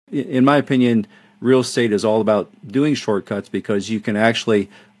in my opinion, real estate is all about doing shortcuts because you can actually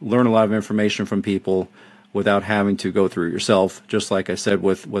learn a lot of information from people without having to go through it yourself. Just like I said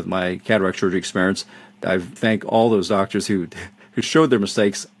with my cataract surgery experience, I thank all those doctors who showed their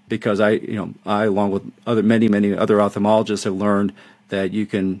mistakes, because I along with many other ophthalmologists have learned that you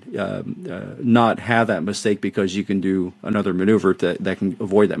can not have that mistake because you can do another maneuver that can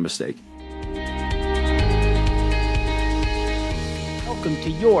avoid that mistake. Welcome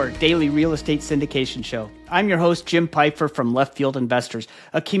to your daily real estate syndication show. I'm your host, Jim Pfeiffer from Left Field Investors,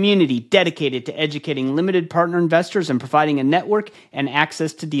 a community dedicated to educating limited partner investors and providing a network and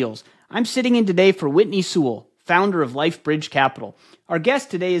access to deals. I'm sitting in today for Whitney Sewell, founder of LifeBridge Capital. Our guest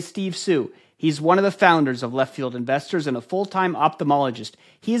today is Steve Sue. He's one of the founders of Left Field Investors and a full-time ophthalmologist.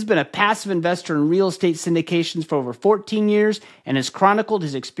 He has been a passive investor in real estate syndications for over 14 years and has chronicled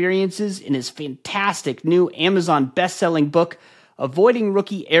his experiences in his fantastic new Amazon best-selling book, Avoiding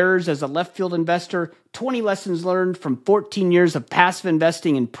Rookie Errors as a Left Field Investor, 20 Lessons Learned from 14 Years of Passive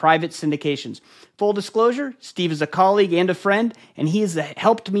Investing in Private Syndications. Full disclosure, Steve is a colleague and a friend, and he has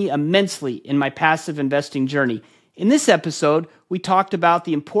helped me immensely in my passive investing journey. In this episode, we talked about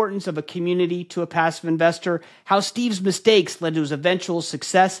the importance of a community to a passive investor, how Steve's mistakes led to his eventual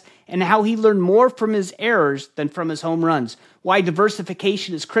success, and how he learned more from his errors than from his home runs, why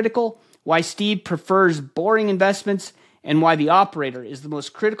diversification is critical, why Steve prefers boring investments, and why the operator is the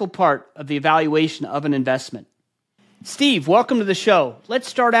most critical part of the evaluation of an investment. Steve, welcome to the show. Let's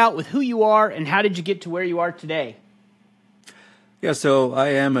start out with who you are and how did you get to where you are today? Yeah, so I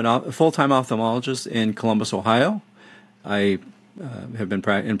am a full-time ophthalmologist in Columbus, Ohio. I have been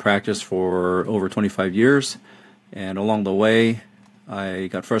in practice for over 25 years, and along the way, I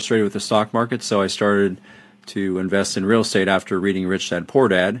got frustrated with the stock market, so I started to invest in real estate after reading Rich Dad, Poor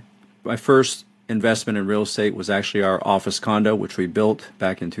Dad. My first investment in real estate was actually our office condo, which we built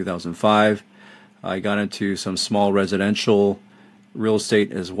back in 2005. I got into some small residential real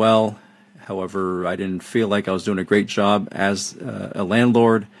estate as well. However, I didn't feel like I was doing a great job as a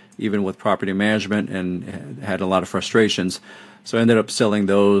landlord, even with property management, and had a lot of frustrations. So I ended up selling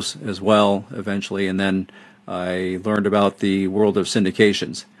those as well eventually, and then I learned about the world of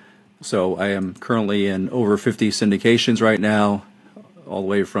syndications. So I am currently in over 50 syndications right now, all the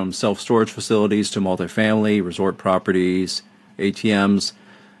way from self-storage facilities to multifamily, resort properties, ATMs,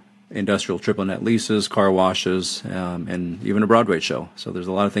 industrial triple net leases, car washes, and even a Broadway show. So there's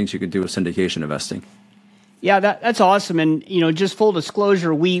a lot of things you can do with syndication investing. Yeah, that's awesome. And, just full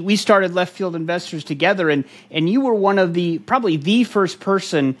disclosure, we started Left Field Investors together, and you were one of probably the first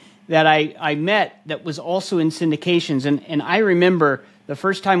person that I met that was also in syndications. And I remember the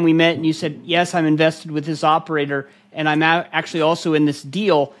first time we met and you said, yes, I'm invested with this operator, and I'm actually also in this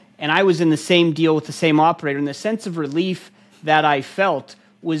deal, and I was in the same deal with the same operator. And the sense of relief that I felt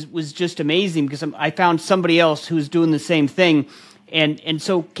was just amazing, because I found somebody else who was doing the same thing. And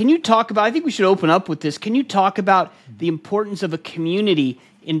so can you talk about, I think we should open up with this, can you talk about the importance of a community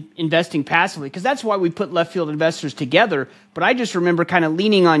in investing passively? Because that's why we put Left Field Investors together. But I just remember kind of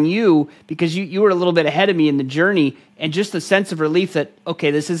leaning on you because you were a little bit ahead of me in the journey, and just the sense of relief that,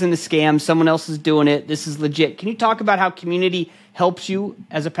 okay, this isn't a scam, someone else is doing it, this is legit. Can you talk about how community helps you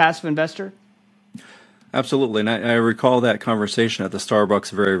as a passive investor? Absolutely, and I recall that conversation at the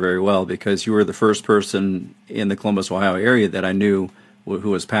Starbucks very, very well, because you were the first person in the Columbus, Ohio area that I knew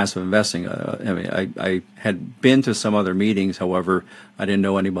who was passive investing. I had been to some other meetings, however, I didn't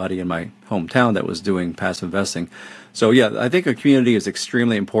know anybody in my hometown that was doing passive investing. So yeah, I think a community is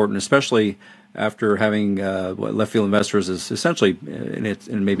extremely important, especially after having what Left Field Investors is essentially,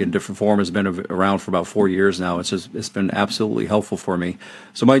 in maybe in a different form, has been around for about 4 years now. It's been absolutely helpful for me.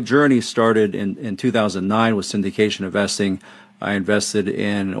 So my journey started in 2009 with syndication investing. I invested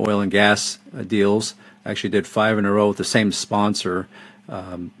in oil and gas deals. I actually did 5 in a row with the same sponsor.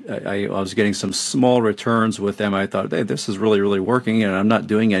 I was getting some small returns with them. I thought, hey, this is really, really working, and I'm not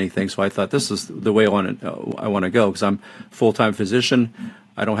doing anything. So I thought this is the way I want to go, because I'm a full-time physician.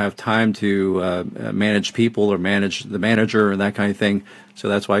 I don't have time to manage people or manage the manager and that kind of thing. So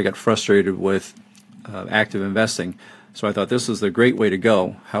that's why I got frustrated with active investing. So I thought this is the great way to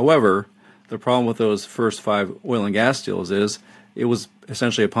go. However, the problem with those first 5 oil and gas deals is it was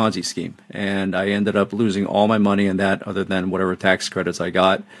essentially a Ponzi scheme. And I ended up losing all my money in that, other than whatever tax credits I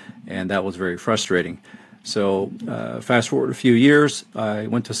got. And that was very frustrating. So fast forward a few years, I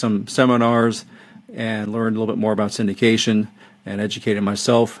went to some seminars and learned a little bit more about syndication and educated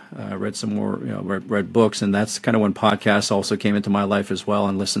myself. Read some more, read books, and that's kind of when podcasts also came into my life as well,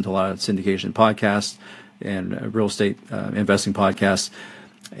 and listened to a lot of syndication podcasts and real estate investing podcasts.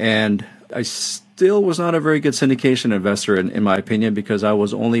 And I still was not a very good syndication investor, in my opinion, because I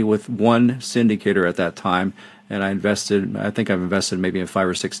was only with one syndicator at that time. And I think I've invested maybe in 5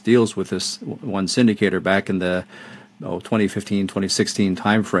 or 6 deals with this one syndicator back in the 2015, 2016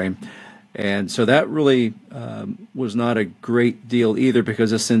 timeframe. And so that really was not a great deal either,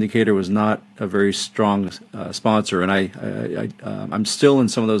 because this syndicator was not a very strong sponsor. And I'm still in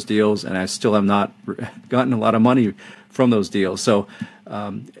some of those deals, and I still have not gotten a lot of money from those deals. So,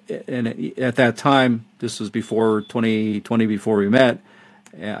 and at that time, this was before 2020, before we met.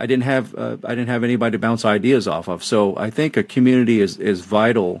 I didn't have anybody to bounce ideas off of. So I think a community is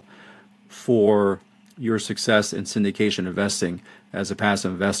vital for your success in syndication investing as a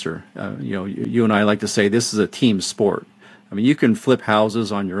passive investor. You and I like to say this is a team sport. I mean, you can flip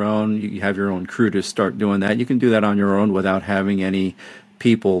houses on your own. You have your own crew to start doing that. You can do that on your own without having any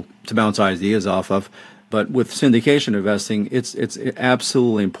people to bounce ideas off of. But with syndication investing, it's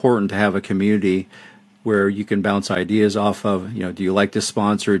absolutely important to have a community where you can bounce ideas off of. Do you like this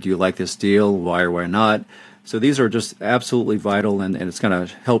sponsor? Do you like this deal? Why or why not? So these are just absolutely vital, and it's going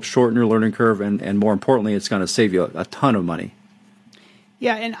to help shorten your learning curve, and more importantly, it's going to save you a ton of money.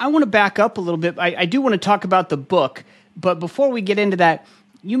 Yeah, and I want to back up a little bit. I do want to talk about the book, but before we get into that,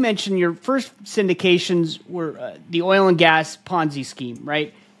 you mentioned your first syndications were the oil and gas Ponzi scheme,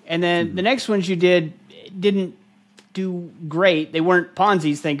 right? And then the next ones you didn't do great. They weren't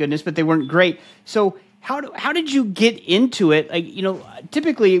Ponzi's, thank goodness, but they weren't great. So how did you get into it?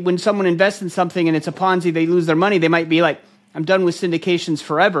 Typically when someone invests in something and it's a Ponzi, they lose their money. They might be like, I'm done with syndications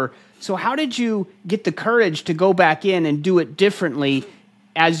forever. So how did you get the courage to go back in and do it differently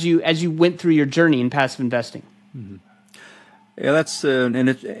as you went through your journey in passive investing? Mm-hmm. Yeah, that's an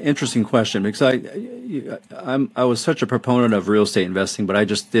interesting question, because I was such a proponent of real estate investing, but I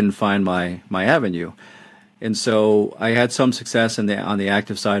just didn't find my avenue. And so I had some success on the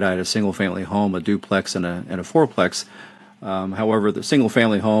active side. I had a single family home, a duplex, and a fourplex. However, the single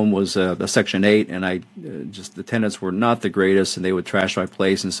family home was a Section 8, and the tenants were not the greatest, and they would trash my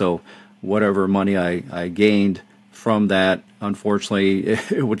place. And so whatever money I gained from that, unfortunately,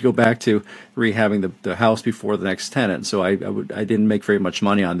 it would go back to rehabbing the house before the next tenant. So I didn't make very much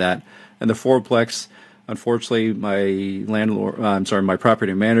money on that. And the fourplex, unfortunately, my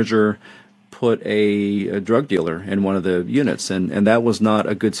property manager put a drug dealer in one of the units, and that was not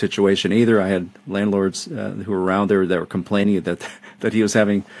a good situation either. I had landlords who were around there that were complaining that he was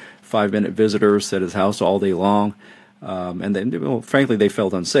having 5-minute visitors at his house all day long. And then, frankly, they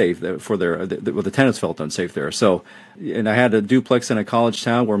felt unsafe the tenants felt unsafe there. So, and I had a duplex in a college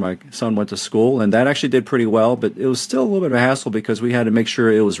town where my son went to school, and that actually did pretty well, but it was still a little bit of a hassle because we had to make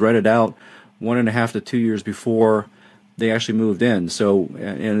sure it was rented out 1.5 to 2 years before they actually moved in. So,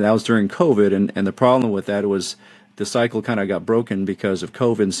 and that was during COVID, and the problem with that was the cycle kind of got broken because of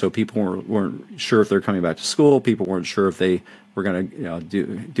COVID, and so people weren't sure if they're coming back to school. People weren't sure if they were going to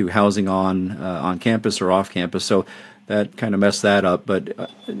do housing on campus or off campus. So that kind of messed that up. But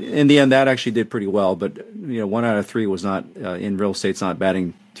in the end, that actually did pretty well. But 1 out of 3 was not in real estate's not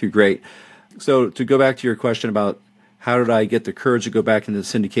batting too great. So to go back to your question about how did I get the courage to go back into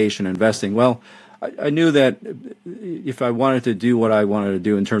syndication investing? Well, I knew that if I wanted to do what I wanted to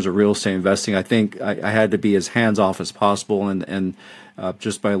do in terms of real estate investing, I think I had to be as hands-off as possible. And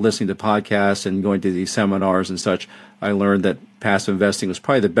just by listening to podcasts and going to these seminars and such, I learned that passive investing was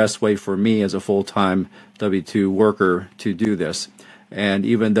probably the best way for me as a full-time W-2 worker to do this. And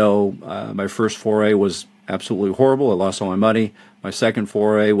even though my first foray was absolutely horrible, I lost all my money. My second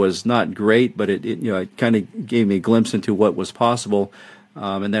foray was not great, but it kind of gave me a glimpse into what was possible.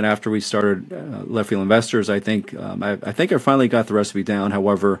 And then after we started Left Field Investors, I think I finally got the recipe down.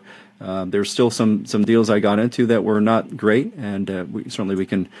 However, there's still some deals I got into that were not great, and we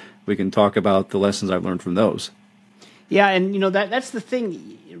can talk about the lessons I've learned from those. Yeah, and that's the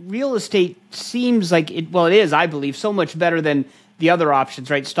thing. Real estate seems like it is, I believe, so much better than the other options,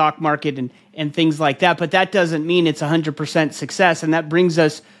 right? Stock market and things like that. But that doesn't mean it's 100% success, and that brings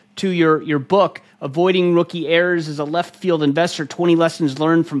us to your book, Avoiding Rookie Errors as a Left Field Investor, 20 Lessons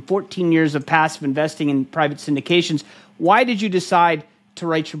Learned from 14 Years of Passive Investing in Private Syndications. Why did you decide to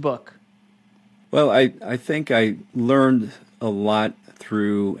write your book? Well, I think I learned a lot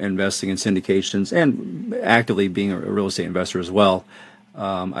through investing in syndications and actively being a real estate investor as well.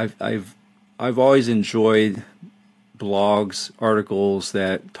 I've always enjoyed blogs, articles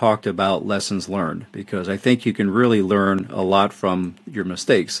that talked about lessons learned, because I think you can really learn a lot from your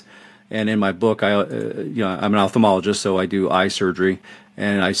mistakes. And in my book, I'm an ophthalmologist, so I do eye surgery,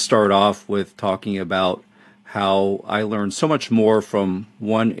 and I start off with talking about how I learned so much more from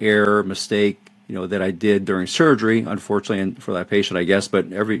one error, mistake, that I did during surgery, unfortunately, and for that patient, I guess. But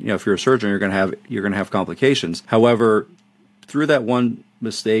if you're a surgeon, you're going to have complications. However, through that one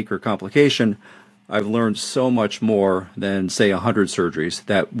mistake or complication, I've learned so much more than, say, 100 surgeries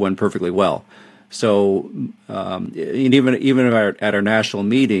that went perfectly well. So, and even at our national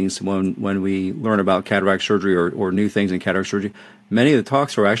meetings, when we learn about cataract surgery or new things in cataract surgery, many of the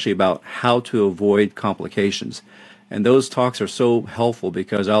talks are actually about how to avoid complications. And those talks are so helpful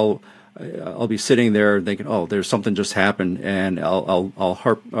because I'll be sitting there thinking, oh, there's something just happened, and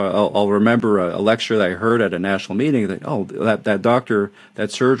I'll remember a lecture that I heard at a national meeting that, oh, that doctor, that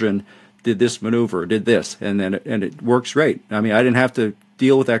surgeon did this maneuver, did this, and it works great. I mean, I didn't have to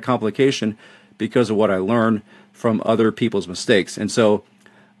deal with that complication because of what I learned from other people's mistakes. And so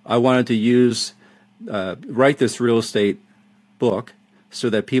I wanted to write this real estate book so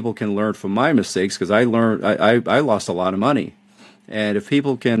that people can learn from my mistakes, because I lost a lot of money. And if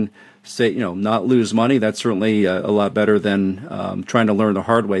people can say, not lose money, that's certainly a lot better than trying to learn the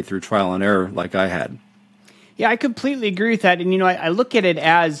hard way through trial and error like I had. Yeah, I completely agree with that. And, I look at it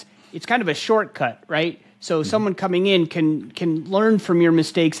as it's kind of a shortcut, right? So someone coming in can learn from your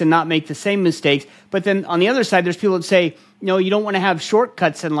mistakes and not make the same mistakes. But then on the other side, there's people that say, no, you don't want to have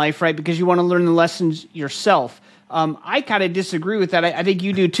shortcuts in life, right? Because you want to learn the lessons yourself. I kind of disagree with that. I think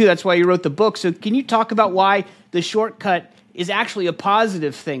you do too. That's why you wrote the book. So can you talk about why the shortcut is actually a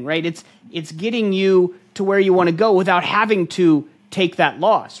positive thing, right? It's getting you to where you want to go without having to take that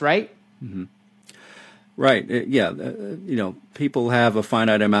loss, right? Mm-hmm. Right. Yeah. People have a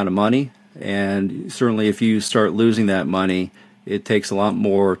finite amount of money. And certainly if you start losing that money, it takes a lot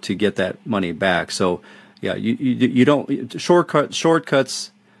more to get that money back. So, yeah, you don't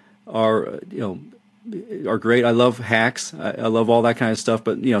shortcuts are great. I love hacks. I love all that kind of stuff.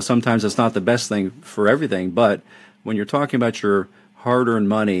 But sometimes it's not the best thing for everything. But when you're talking about your hard-earned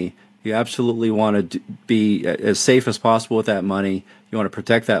money, you absolutely want to be as safe as possible with that money. You want to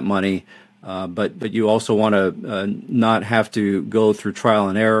protect that money. But you also want to not have to go through trial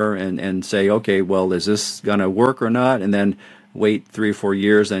and error and say, okay, well, is this going to work or not? And then wait 3 or 4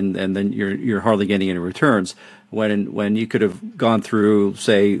 years and then you're hardly getting any returns. When you could have gone through,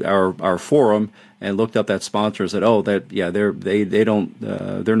 say, our forum and looked up that sponsor and said, oh, they're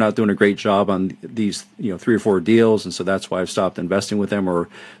not doing a great job on these 3 or 4 deals, and so that's why I've stopped investing with them. Or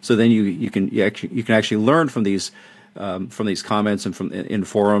so then you can actually learn from these comments and in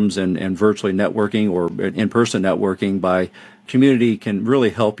forums and virtually networking or in-person networking by community can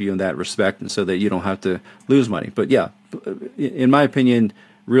really help you in that respect, and so that you don't have to lose money. But yeah, in my opinion,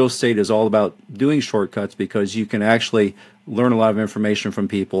 real estate is all about doing shortcuts because you can actually learn a lot of information from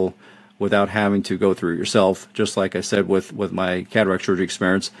people without having to go through it yourself. Just like I said with my cataract surgery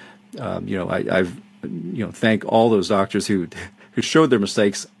experience, I've thank all those doctors who showed their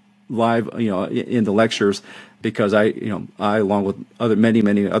mistakes live, in the lectures, because I along with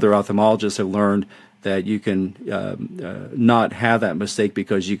many other ophthalmologists have learned that you can not have that mistake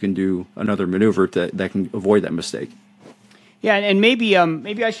because you can do another maneuver that can avoid that mistake. Yeah, and maybe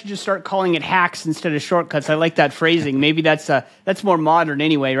I should just start calling it hacks instead of shortcuts. I like that phrasing. Maybe that's more modern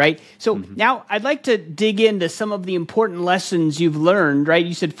anyway, right? So Now I'd like to dig into some of the important lessons you've learned, right?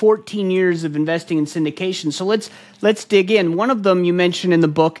 You said 14 years of investing in syndication. So let's dig in. One of them you mentioned in the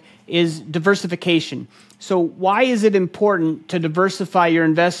book is diversification. So why is it important to diversify your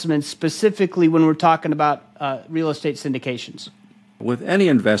investments, specifically when we're talking about real estate syndications? With any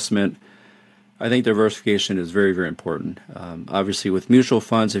investment, I think diversification is very, very important. Obviously, with mutual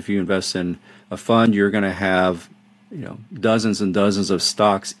funds, if you invest in a fund, you're going to have dozens and dozens of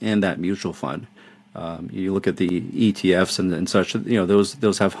stocks in that mutual fund. You look at the ETFs and such,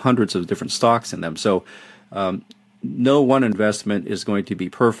 those have hundreds of different stocks in them. So no one investment is going to be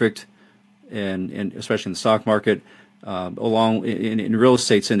perfect, and especially in the stock market. In real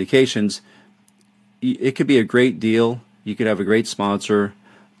estate syndications, it could be a great deal. You could have a great sponsor.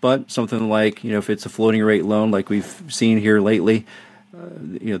 But something like, if it's a floating rate loan like we've seen here lately,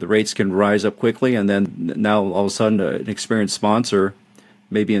 the rates can rise up quickly, and then now all of a sudden an experienced sponsor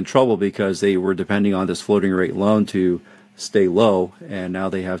may be in trouble because they were depending on this floating rate loan to stay low, and now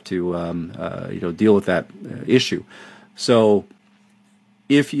they have to deal with that issue. So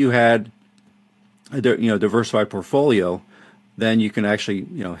if you had a diversified portfolio, then you can actually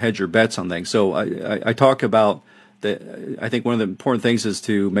hedge your bets on things. So I talk about I think one of the important things is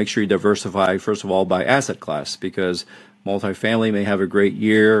to make sure you diversify, first of all, by asset class, because multifamily may have a great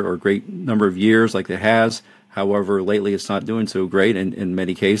year or a great number of years like it has. However, lately it's not doing so great in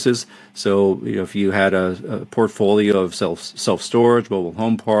many cases. So if you had a portfolio of self-storage, mobile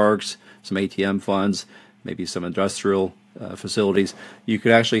home parks, some ATM funds, maybe some industrial facilities, you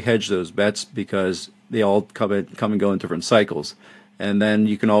could actually hedge those bets because they all come and go in different cycles. And then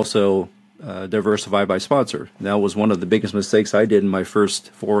you can also diversify by sponsor. That was one of the biggest mistakes I did in my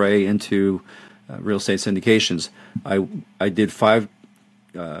first foray into real estate syndications. I did 5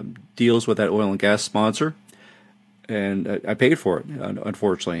 deals with that oil and gas sponsor, and I paid for it,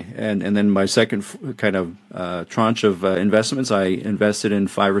 unfortunately. And then my second kind of tranche of investments, I invested in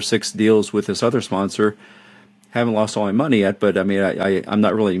 5 or 6 deals with this other sponsor. Haven't lost all my money yet, but I mean, I'm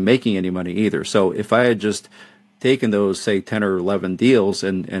not really making any money either. So if I had just taken those, say, 10 or 11 deals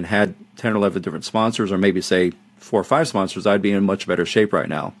and had 10 or 11 different sponsors, or maybe say 4 or 5 sponsors, I'd be in much better shape right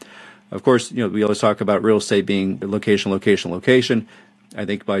now. Of course, we always talk about real estate being location, location, location. I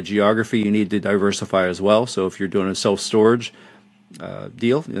think by geography, you need to diversify as well. So if you're doing a self-storage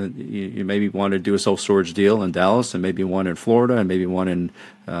deal, you maybe want to do a self-storage deal in Dallas, and maybe one in Florida, and maybe one in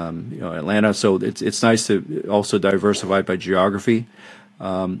Atlanta. So it's nice to also diversify by geography.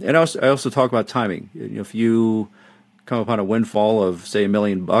 And I also talk about timing. If you come upon a windfall of, say, $1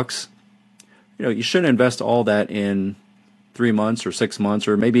 million, you shouldn't invest all that in 3 months or 6 months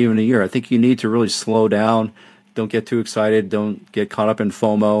or maybe even a year. I think you need to really slow down. Don't get too excited. Don't get caught up in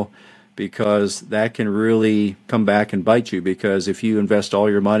FOMO, because that can really come back and bite you. Because if you invest all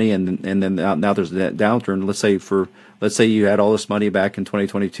your money and then now there's a downturn, let's say you had all this money back in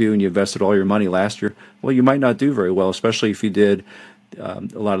 2022 and you invested all your money last year, well, you might not do very well, especially if you did a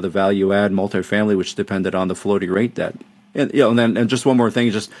lot of the value add multifamily, which depended on the floating rate debt. And just one more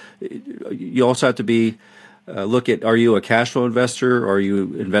thing, you also have to be look at, are you a cash flow investor, or are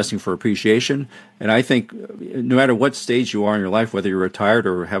you investing for appreciation? And I think no matter what stage you are in your life, whether you're retired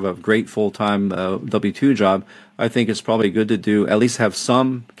or have a great full-time W-2 job, I think it's probably good to at least have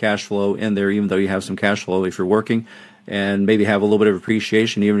some cash flow in there, even though you have some cash flow if you're working, and maybe have a little bit of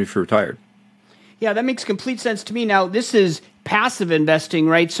appreciation even if you're retired. Yeah, that makes complete sense to me. Now, this is passive investing,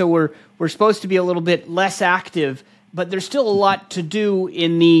 right? So we're supposed to be a little bit less active, but there's still a lot to do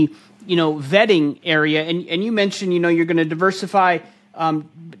in the vetting area. And you mentioned, you're going to diversify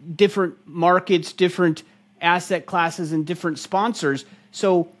different markets, different asset classes, and different sponsors.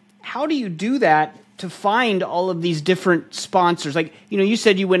 So how do you do that to find all of these different sponsors? Like, you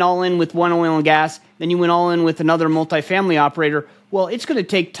said you went all in with one oil and gas, then you went all in with another multifamily operator. Well, it's going to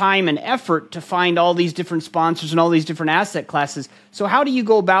take time and effort to find all these different sponsors and all these different asset classes. So how do you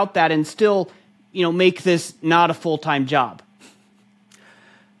go about that and still, make this not a full-time job?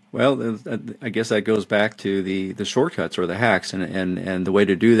 Well, I guess that goes back to the shortcuts or the hacks, and the way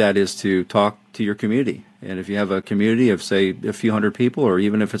to do that is to talk to your community. And if you have a community of, say, a few hundred people, or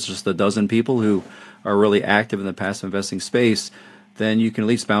even if it's just a dozen people who are really active in the passive investing space, then you can at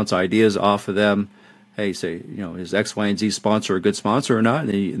least bounce ideas off of them. Hey, say, is X, Y, and Z sponsor a good sponsor or not?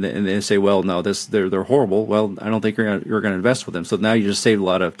 And they say, well, no, they're horrible. Well, I don't think you're going to invest with them. So now you just saved a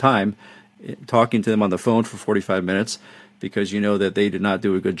lot of time talking to them on the phone for 45 minutes. Because you know that they did not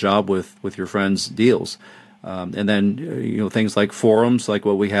do a good job with your friends' deals. And then things like forums, like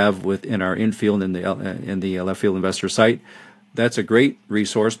what we have in our infield in the left field investor site. That's a great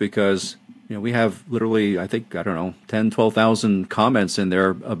resource because we have literally, I think, 10,000-12,000 comments in there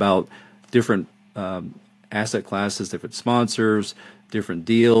about different asset classes, different sponsors, different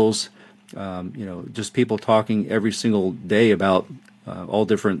deals. Just people talking every single day about all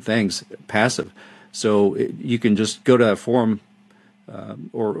different things, passive. So you can just go to that forum,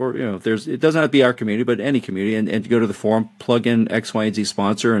 or it doesn't have to be our community, but any community, and go to the forum, plug in X, Y, and Z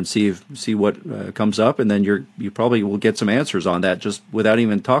sponsor, and see what comes up, and then you probably will get some answers on that just without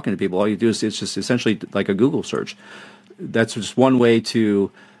even talking to people. All you do is it's just essentially like a Google search. That's just one way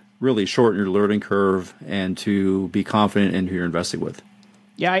to really shorten your learning curve and to be confident in who you're investing with.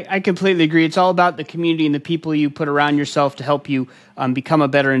 Yeah, I completely agree. It's all about the community and the people you put around yourself to help you become a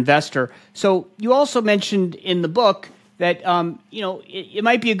better investor. So you also mentioned in the book that it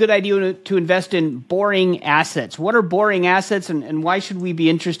might be a good idea to invest in boring assets. What are boring assets, and why should we be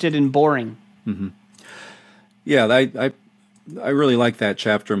interested in boring? Mm-hmm. Yeah, I really like that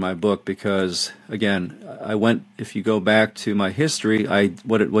chapter in my book because, again, if you go back to my history,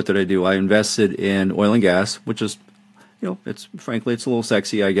 what did I do? I invested in oil and gas, which is, it's a little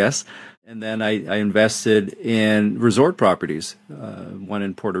sexy, I guess. And then I invested in resort properties, one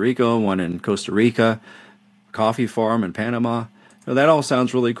in Puerto Rico, one in Costa Rica, coffee farm in Panama. That all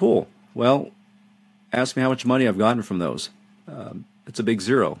sounds really cool. Well, ask me how much money I've gotten from those. It's a big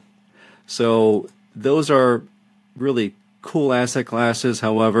zero. So those are really cool asset classes.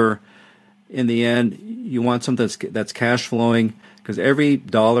 However, in the end, you want something that's cash flowing, because every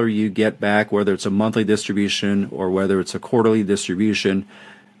dollar you get back, whether it's a monthly distribution or whether it's a quarterly distribution,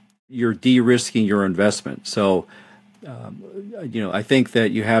 you're de-risking your investment. So I think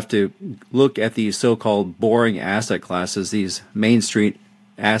that you have to look at these so-called boring asset classes, these Main Street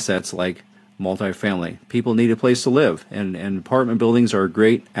assets like multifamily. People need a place to live, and apartment buildings are a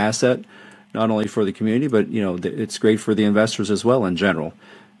great asset, not only for the community, but it's great for the investors as well in general.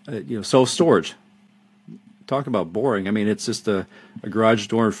 Self-storage. Talk about boring. I mean, it's just a garage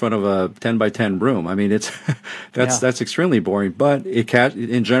door in front of a 10 by 10 room. I mean, it's that's extremely boring. But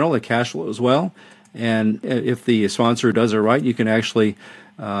in general, it cash flows well, and if the sponsor does it right, you can actually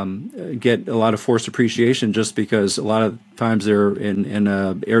get a lot of forced appreciation, just because a lot of times they're in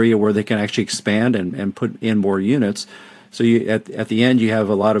an area where they can actually expand and put in more units. So at the end, you have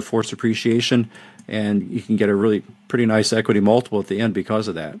a lot of forced appreciation, and you can get a really pretty nice equity multiple at the end because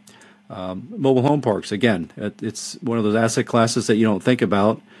of that. Mobile home parks, again, it's one of those asset classes that you don't think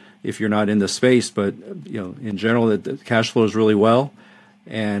about if you're not in the space, but in general, the cash flows really well.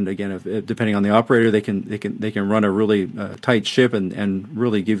 And again, if depending on the operator, they can run a really tight ship and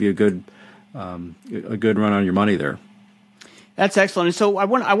really give you a good run on your money there. That's excellent. And so I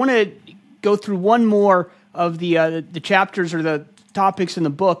want to go through one more of the chapters or the topics in the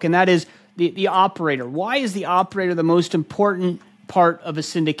book, and that is the operator. Why is the operator the most important part of a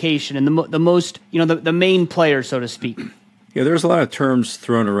syndication and the most, the main player, so to speak? Yeah, there's a lot of terms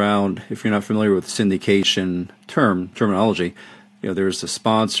thrown around. If you're not familiar with syndication terminology, there's the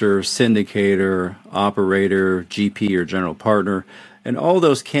sponsor, syndicator, operator, GP or general partner, and all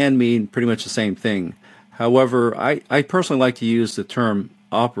those can mean pretty much the same thing. However, I personally like to use the term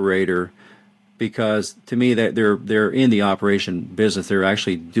operator because to me that they're in the operation business. They're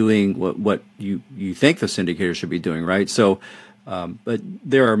actually doing what you think the syndicator should be doing, right? So, but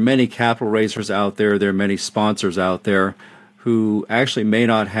there are many capital raisers out there. There are many sponsors out there who actually may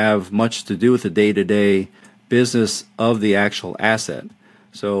not have much to do with the day-to-day business of the actual asset.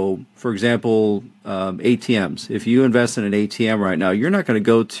 So, for example, ATMs. If you invest in an ATM right now, you're not going to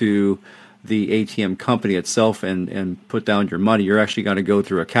go to the ATM company itself and put down your money. You're actually going to go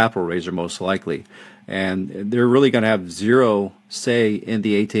through a capital raiser most likely. And they're really going to have zero say in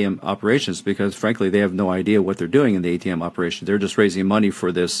the ATM operations because, frankly, they have no idea what they're doing in the ATM operation. They're just raising money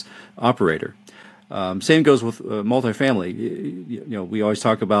for this operator. Same goes with multifamily. We always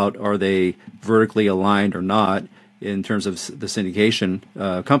talk about, are they vertically aligned or not in terms of the syndication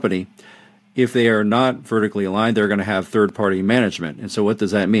company. If they are not vertically aligned, they're going to have third-party management. And so what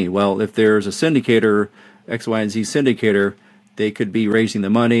does that mean? Well, if there's a syndicator, X, Y, and Z syndicator, they could be raising the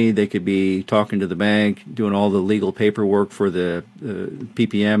money, they could be talking to the bank, doing all the legal paperwork for the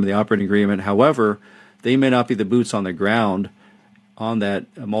PPM, the operating agreement. However, they may not be the boots on the ground on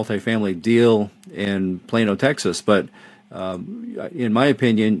that multifamily deal in Plano, Texas. But in my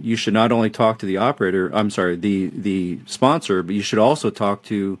opinion, you should not only talk to the sponsor, but you should also talk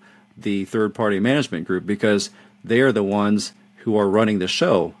to the third-party management group because they are the ones who are running the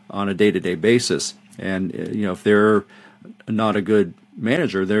show on a day-to-day basis. And if they're not a good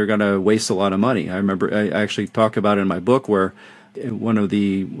manager, they're going to waste a lot of money. I remember I actually talk about it in my book where one of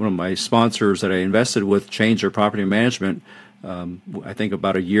my sponsors that I invested with changed their property management. I think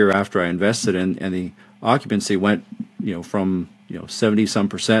about a year after I invested in, and the occupancy went from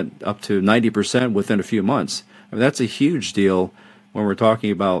 70-some% up to 90% within a few months. I mean, that's a huge deal when we're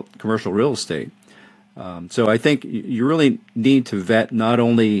talking about commercial real estate. So I think you really need to vet not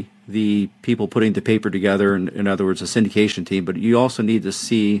only the people putting the paper together, in other words, a syndication team, but you also need to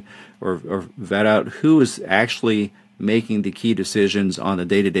see or vet out who is actually making the key decisions on a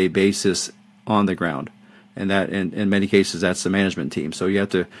day-to-day basis on the ground. And that, in many cases, that's the management team. So you have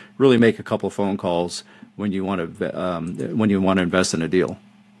to really make a couple of phone calls when you want to invest in a deal.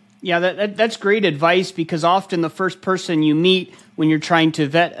 Yeah, that's great advice because often the first person you meet when you're trying to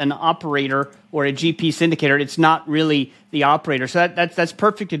vet an operator or a GP syndicator, it's not really the operator. So that's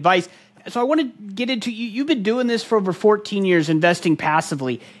perfect advice. So I want to get into you've been doing this for over 14 years, investing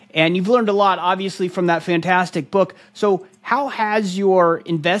passively, and you've learned a lot, obviously, from that fantastic book. So how has your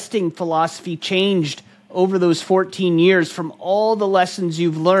investing philosophy changed over those 14 years from all the lessons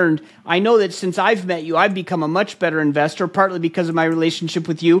you've learned? I know that since I've met you, I've become a much better investor, partly because of my relationship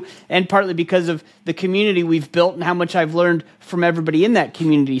with you and partly because of the community we've built and how much I've learned from everybody in that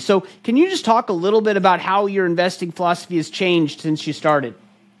community. So can you just talk a little bit about how your investing philosophy has changed since you started?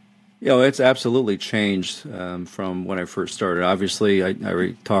 It's absolutely changed from when I first started. Obviously, I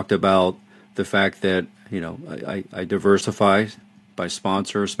already talked about the fact that, I diversify by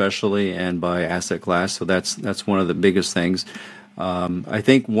sponsor especially and by asset class. So that's one of the biggest things. I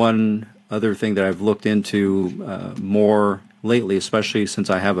think one other thing that I've looked into more lately, especially since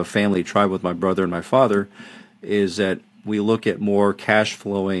I have a family tribe with my brother and my father, is that we look at more cash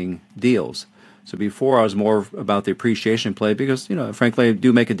flowing deals. So before I was more about the appreciation play because, frankly, I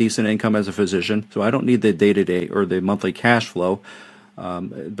do make a decent income as a physician, so I don't need the day-to-day or the monthly cash flow,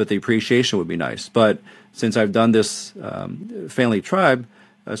 but the appreciation would be nice. But since I've done this family tribe,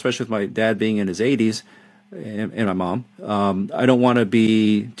 especially with my dad being in his 80s, and my mom, I don't want to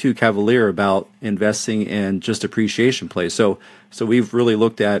be too cavalier about investing in just appreciation plays. So we've really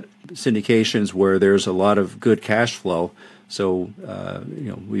looked at syndications where there's a lot of good cash flow. So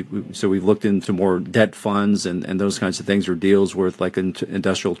we've looked into more debt funds and those kinds of things, or deals with like an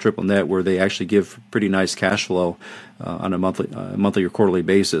industrial triple net where they actually give pretty nice cash flow on a monthly or quarterly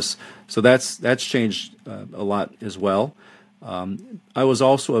basis. So that's changed a lot as well. I was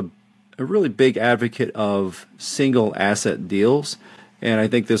also a really big advocate of single asset deals. And I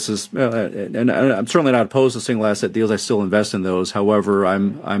think this is, and I'm certainly not opposed to single asset deals. I still invest in those. However,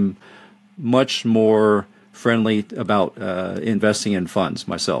 I'm much more friendly about investing in funds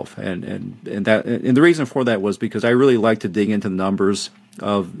myself. And the reason for that was because I really like to dig into the numbers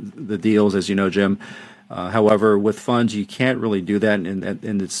of the deals, as you know, Jim. However, with funds, you can't really do that,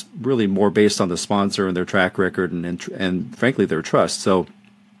 and it's really more based on the sponsor and their track record and frankly, their trust. So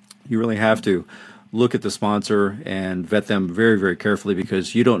you really have to look at the sponsor and vet them very, very carefully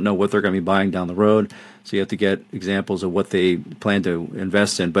because you don't know what they're going to be buying down the road. So you have to get examples of what they plan to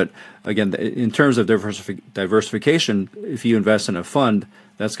invest in. But again, in terms of diversification, if you invest in a fund,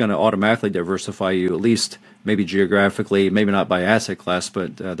 that's going to automatically diversify you, at least maybe geographically, maybe not by asset class,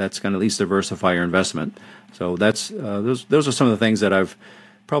 but that's going to at least diversify your investment. So that's those are some of the things that I've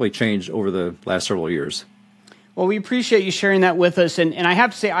probably changed over the last several years. Well, we appreciate you sharing that with us. And I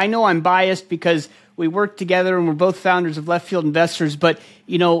have to say, I know I'm biased because we work together and we're both founders of Left Field Investors. But,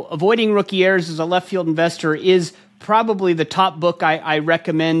 Avoiding Rookie Errors as a left field investor is probably the top book I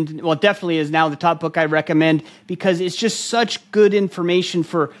recommend. Well, it definitely is now the top book I recommend because it's just such good information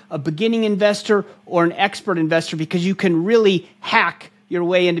for a beginning investor or an expert investor because you can really hack your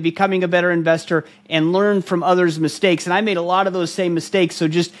way into becoming a better investor and learn from others' mistakes. And I made a lot of those same mistakes. So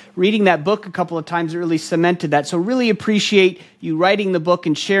just reading that book a couple of times, it really cemented that. So really appreciate you writing the book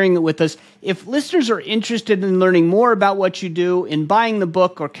and sharing it with us. If listeners are interested in learning more about what you do, in buying the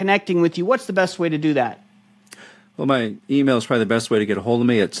book or connecting with you, what's the best way to do that? Well, my email is probably the best way to get a hold of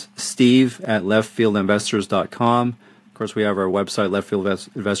me. It's steve@leftfieldinvestors.com. Of course, we have our website,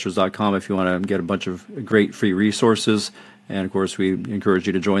 leftfieldinvestors.com, if you want to get a bunch of great free resources. And, of course, we encourage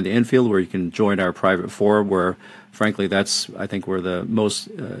you to join the infield where you can join our private forum where, frankly, that's, I think, where the most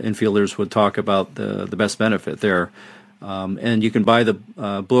infielders would talk about the best benefit there. And you can buy the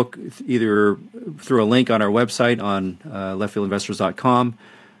book either through a link on our website on leftfieldinvestors.com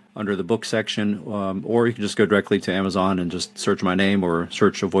under the book section, or you can just go directly to Amazon and just search my name or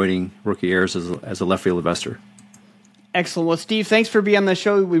search Avoiding Rookie Errors as a left field investor. Excellent. Well, Steve, thanks for being on the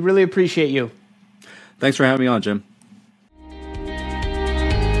show. We really appreciate you. Thanks for having me on, Jim.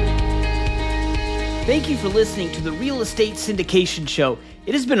 Thank you for listening to the Real Estate Syndication Show.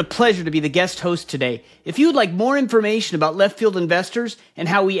 It has been a pleasure to be the guest host today. If you would like more information about Left Field Investors and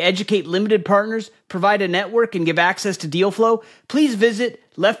how we educate limited partners, provide a network, and give access to deal flow, please visit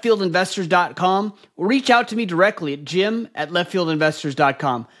leftfieldinvestors.com or reach out to me directly at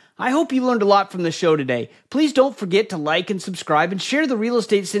jim@leftfieldinvestors.com. I hope you learned a lot from the show today. Please don't forget to like and subscribe and share the Real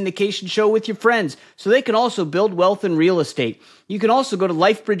Estate Syndication Show with your friends so they can also build wealth in real estate. You can also go to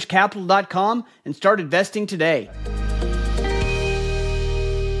lifebridgecapital.com and start investing today.